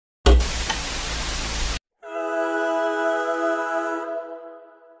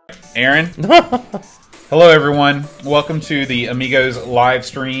Aaron. Hello, everyone. Welcome to the Amigos live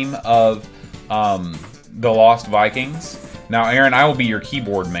stream of the Lost Vikings. Now, Aaron, I will be your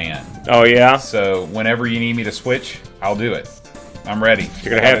keyboard man. Oh, yeah? So, whenever you need me to switch, I'll do it. I'm ready.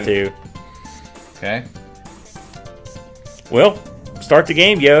 You're going to have to. Okay. Well, start the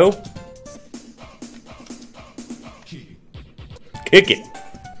game, yo. Kick it.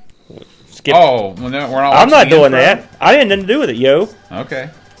 Skip. Oh, well, no, we're not. I'm not doing that. I didn't have nothing to do with it, yo. Okay.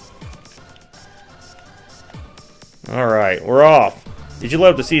 All right, we're off. Did you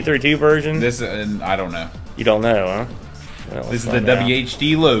load the C32 version? This, I don't know. You don't know, huh? Well, this is the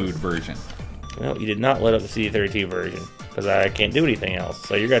WHD load version. Well, you did not load up the C32 version because I can't do anything else.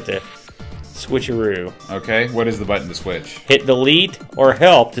 So you're going to switcheroo. Okay, what is the button to switch? Hit delete or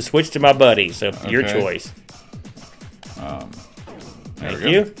help to switch to my buddy. So your choice. Thank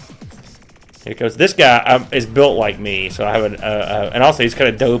you. Because this guy is built like me, so I have and also he's kind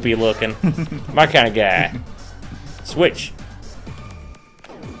of dopey looking. My kind of guy. Switch.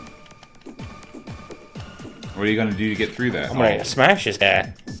 What are you going to do to get through that? I'm going to smash this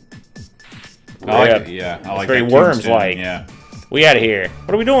guy. I like it, yeah. I like it's very that Worms-like. Yeah. We out of here.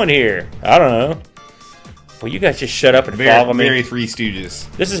 What are we doing here? I don't know. Well, you guys just shut up and follow me. Very Three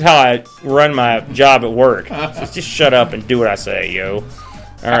Stooges. This is how I run my job at work. Just shut up and do what I say, yo.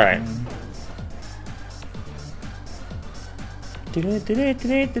 All right. Did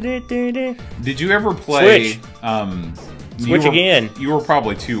you ever play? Switch. Switch again. You were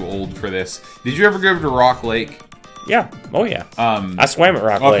probably too old for this. Did you ever go to Rock Lake? Yeah. Oh yeah. I swam at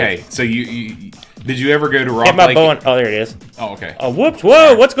Rock Lake. Okay, so you did you ever go to Rock Hit my Lake? bow and, oh, there it is. Oh, okay. Oh, whoops!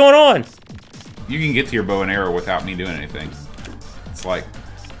 Whoa! What's going on? You can get to your bow and arrow without me doing anything. It's like,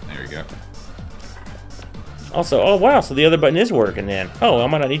 there you go. Also, oh wow! So the other button is working then. Oh, I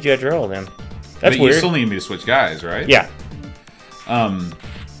might not need you after all then. That's but weird. You still need me to switch guys, right? Yeah.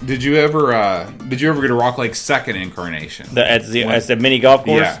 Did you ever go to Rock Lake's second incarnation? As the mini golf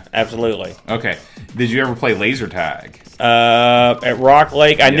course? Yeah. Absolutely. Okay. Did you ever play laser tag? At Rock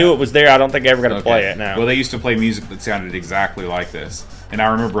Lake, I knew it was there. I don't think I ever got to play it now. Well, they used to play music that sounded exactly like this. And I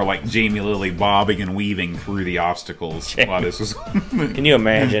remember like Jamie Lilly bobbing and weaving through the obstacles while this was. Can you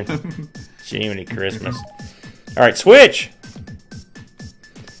imagine? Jiminy Christmas. All right, switch.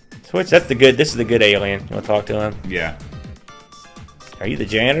 Switch. This is the good alien. You want to talk to him? Yeah. Are you the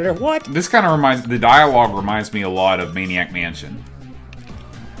janitor? What? This kind of the dialogue reminds me a lot of Maniac Mansion.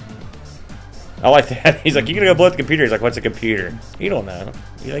 I like that. He's like, you gonna go blow up the computer? He's like, what's a computer? You don't know.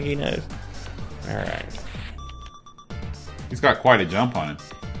 You think he knows? All right. He's got quite a jump on him.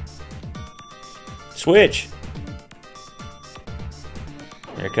 Switch.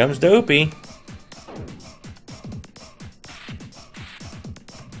 There comes Dopey.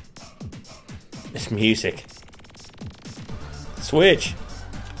 This music. Switch.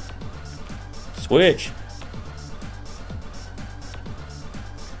 Switch.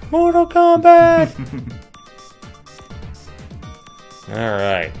 Mortal Kombat!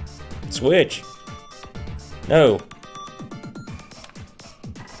 Alright. Switch. No.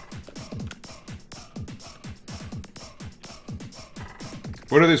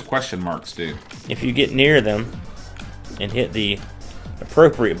 What do those question marks do? If you get near them and hit the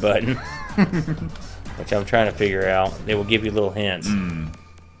appropriate button, which I'm trying to figure out, they will give you little hints.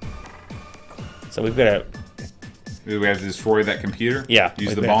 So we've got to... Do we have to destroy that computer? Yeah.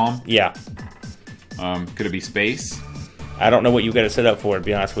 Use the bomb? Yeah. Could it be space? I don't know what you've got to set up for, to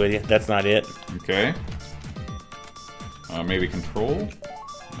be honest with you. That's not it. Okay. Maybe control?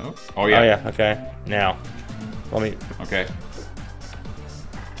 Nope. Oh, yeah. Oh, yeah. Okay. Now. Let me... Okay.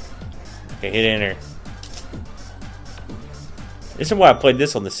 Okay, hit enter. This is why I played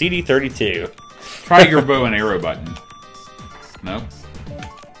this on the CD32. Try your bow and arrow button. No?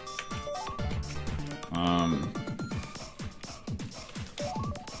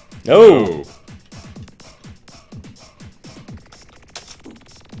 No!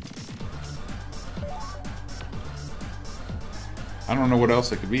 I don't know what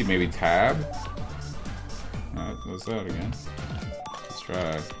else it could be. Maybe tab? What's that again? Let's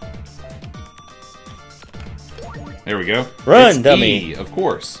try. There we go. Run, it's dummy! E, of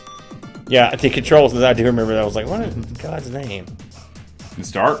course. Yeah, the controls, I do remember that. I was like, what in God's name?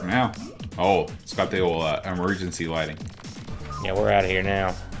 It's dark now. Oh, it's got the old emergency lighting. Yeah, we're out of here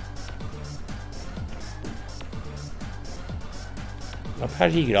now. Oh, how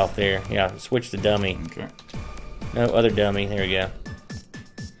did he get off there? Yeah, switch the dummy. Okay. No, other dummy. There we go.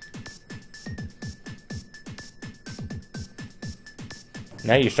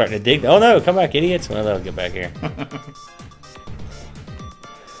 Now you're starting to dig. Oh no, come back, idiots. Well, they'll get back here.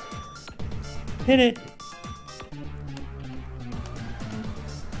 Hit it.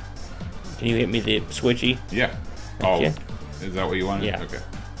 Can you hit me the switchy? Yeah. Okay. Oh, is that what you wanted? Yeah. Okay.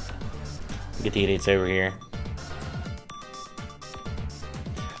 Get the idiots over here.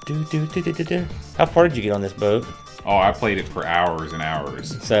 How far did you get on this boat? Oh, I played it for hours and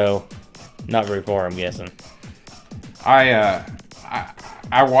hours. So, not very far, I'm guessing. I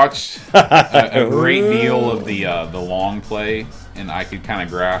watched a great deal of the long play, and I could kind of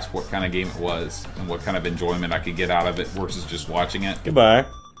grasp what kind of game it was and what kind of enjoyment I could get out of it versus just watching it. Goodbye.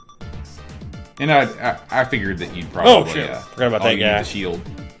 And I figured that you'd probably. Oh shit! Forgot about that you guy. need the Shield.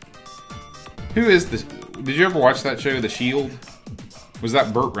 Who is this? Did you ever watch that show, The Shield? Was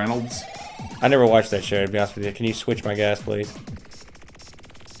that Burt Reynolds? I never watched that show, to be honest with you. Can you switch my guys, please?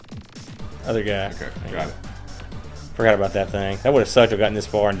 Other guy. Okay, got it. Forgot about that thing. That would have sucked to have gotten this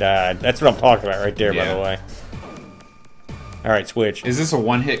far and died. That's what I'm talking about right there, by the way. Alright, switch. Is this a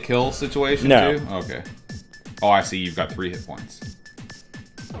one-hit kill situation, No. too? Okay. Oh, I see. You've got 3 hit points.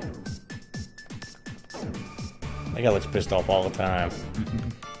 That guy looks pissed off all the time.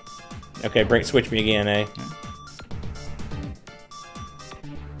 Okay, switch me again, eh?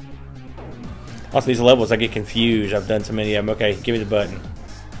 Also, these levels, I get confused. I've done so many of them. Okay, give me the button.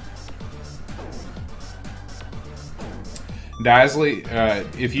 Dazzly,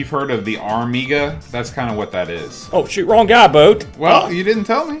 if you've heard of the Amiga, that's kind of what that is. Oh, shoot, wrong guy, boat. Well, you didn't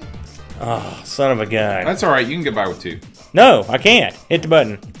tell me. Oh, son of a gun. That's alright, you can get by with 2. No, I can't. Hit the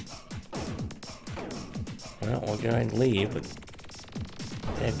button. Well, we'll go ahead and leave, but...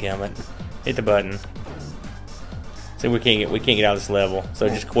 Dadgummit. Hit the button. See, we can't get out of this level, so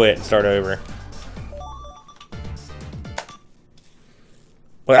just quit and start over.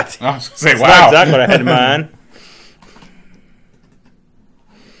 Well, I was going to say, that's wow. not exactly what I had in mind.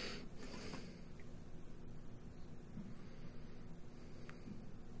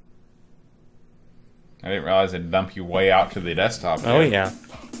 I didn't realize it'd dump you way out to the desktop. Oh, yeah.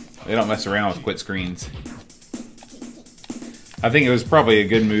 They don't mess around with quit screens. I think it was probably a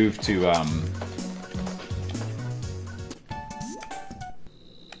good move to,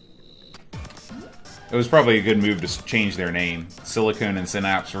 it was probably a good move to change their name. Silicon and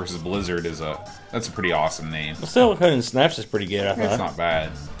Synapse versus Blizzard that's a pretty awesome name. Well, Silicon and Snaps is pretty good, I thought. It's not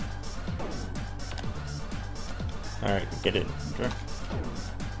bad. Alright, get it. Okay.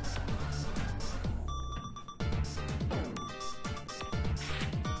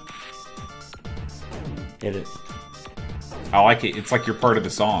 Hit it. I like it. It's like you're part of the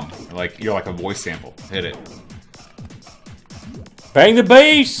song. Like you're like a voice sample. Hit it. Bang the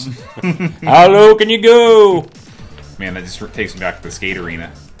bass! How low can you go? Man, that just takes me back to the skate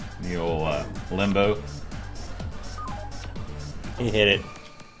arena. The old limbo. You hit it.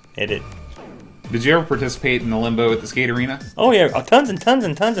 Hit it. Did you ever participate in the limbo at the skate arena? Oh yeah, tons and tons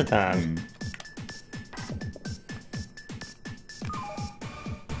and tons of times.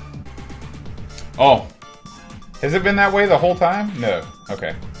 Oh. Has it been that way the whole time? No.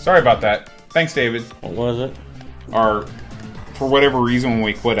 Okay. Sorry about that. Thanks, David. What was it? For whatever reason, when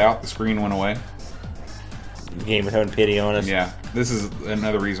we quit out, the screen went away. The game was having pity on us. Yeah. This is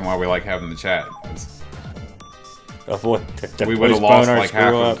another reason why we like having the chat. Avoid We would have lost like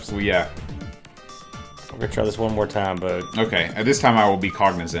half of... Well, yeah. We're going to try this one more time, bud. Okay. At this time, I will be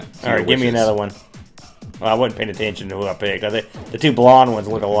cognizant. Alright, give me another one. Well, I wasn't paying attention to who I picked. The 2 blonde ones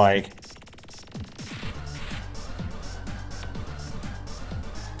look alike.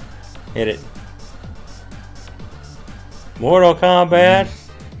 Hit it. Mortal Kombat.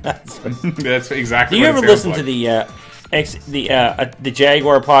 That's exactly. Do you what ever it sounds listen like. to the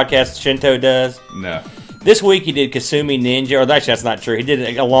Jaguar podcast Shinto does? No. This week he did Kasumi Ninja, or actually that's not true. He did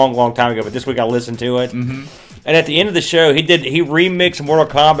it a long, long time ago, but this week I listened to it. Mm-hmm. And at the end of the show, he remixed Mortal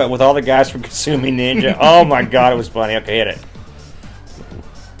Kombat with all the guys from Kasumi Ninja. Oh my god, it was funny. Okay, hit it.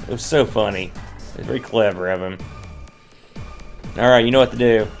 It was so funny. It was very clever of him. Alright, you know what to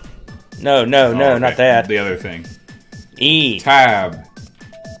do. No, Okay. not that. The other thing. E. Tab.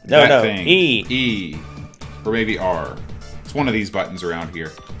 No, thing. E. E. Or maybe R. It's one of these buttons around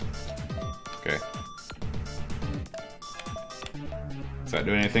here. Okay. Does that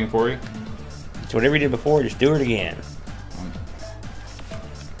do anything for you? So whatever you did before, just do it again.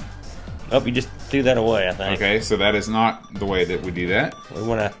 Oh, you just threw that away, I think. Okay, so that is not the way that we do that. We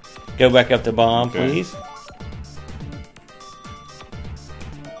want to go back up to bomb, Okay. please.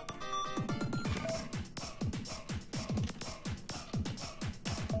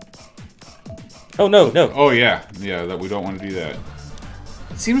 Oh, no. Oh, yeah. Yeah, that we don't want to do that.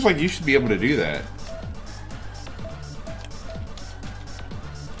 It seems like you should be able to do that.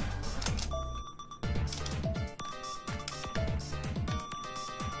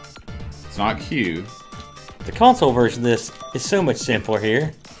 It's not Q. The console version of this is so much simpler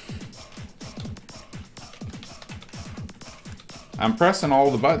here. I'm pressing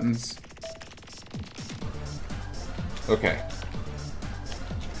all the buttons. Okay.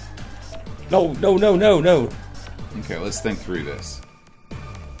 No, no, no, no, no. Okay, let's think through this.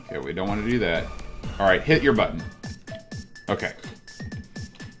 Okay, we don't want to do that. Alright, hit your button. Okay.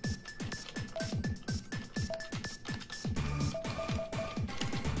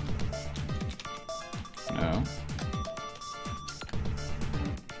 No.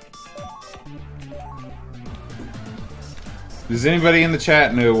 Does anybody in the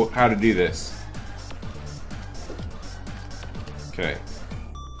chat know how to do this? Okay.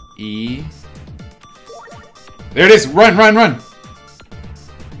 E. There it is! Run, run, run!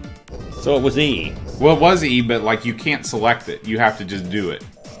 So it was E. Well, it was E, but like you can't select it. You have to just do it.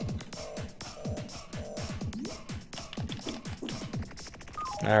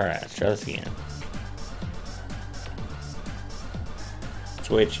 Alright, let's try this again.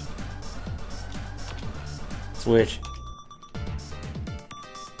 Switch. Switch.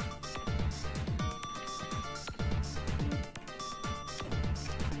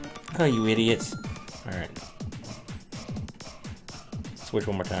 Oh, you idiots. Alright. Switch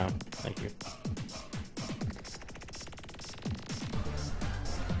one more time. Thank you.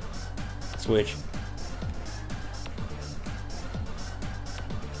 Switch.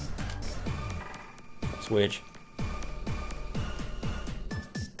 Switch.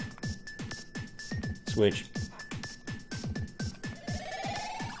 Switch.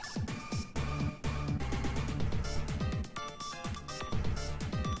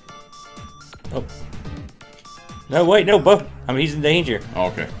 Oh. No, wait, no, Bo. I mean, he's in danger. Oh,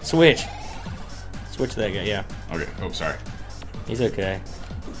 okay. Switch. Switch that guy, yeah. Okay. Oh, sorry. He's okay.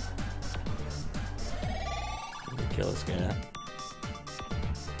 Kill this guy.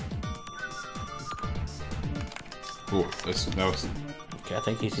 Ooh, that was... Okay, I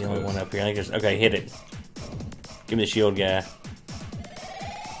think he's the only one up here. I think there's... Okay, hit it. Give me the shield guy.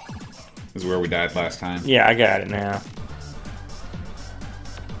 This is where we died last time. Yeah, I got it now.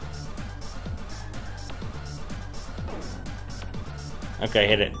 Okay,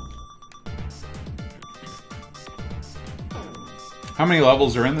 hit it. How many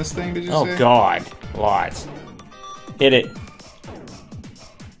levels are in this thing, did you say? Oh, God. Lots. Hit it.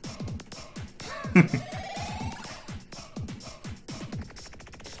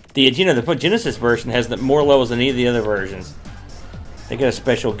 The Genesis version has more levels than any of the other versions. They got a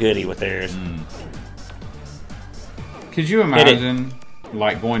special goodie with theirs. Could you imagine,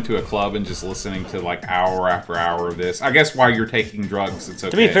 like, going to a club and just listening to, like, hour after hour of this? I guess while you're taking drugs, it's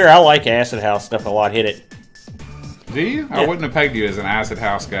okay. To be fair, I like Acid House stuff a lot. Hit it. Do you? Yeah. I wouldn't have pegged you as an Acid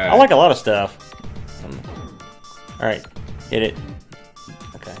House guy. I like a lot of stuff. Alright, hit it.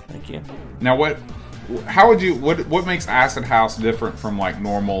 Okay, thank you. Now, how would you... What makes Acid House different from, like,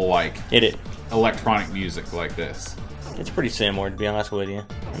 normal, like... Hit it. Electronic music like this? It's pretty similar, to be honest with you.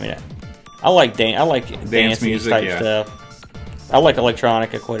 I mean, I like dance music type stuff. I like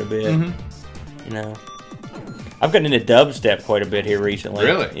electronica quite a bit. You know, I've gotten into dubstep quite a bit here recently.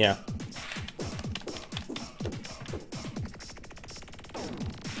 Really? Yeah.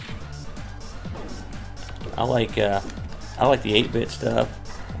 I like the 8-bit stuff.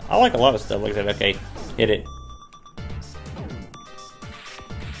 I like a lot of stuff like that. Okay, hit it.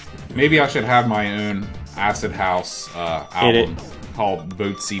 Maybe I should have my own Acid House album called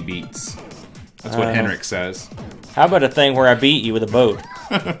Boatsy Beats. That's what Henrik says. How about a thing where I beat you with a boat?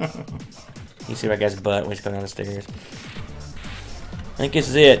 You see my guy's butt when he's coming down the stairs. I think this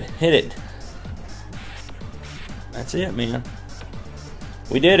is it. Hit it. That's it, man.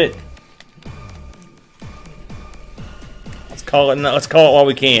 We did it. Let's call it while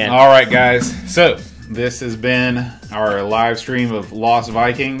we can. All right, guys. So this has been our live stream of Lost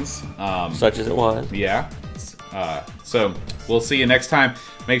Vikings. Such as it was. Yeah. So we'll see you next time.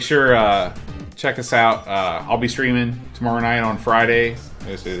 Make sure check us out. I'll be streaming tomorrow night on Friday.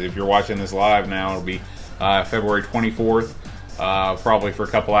 If you're watching this live now, it'll be February 24th, probably for a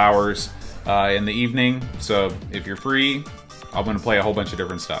couple hours in the evening. So if you're free, I'm going to play a whole bunch of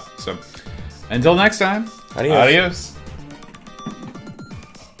different stuff. So until next time, Adios. Adios.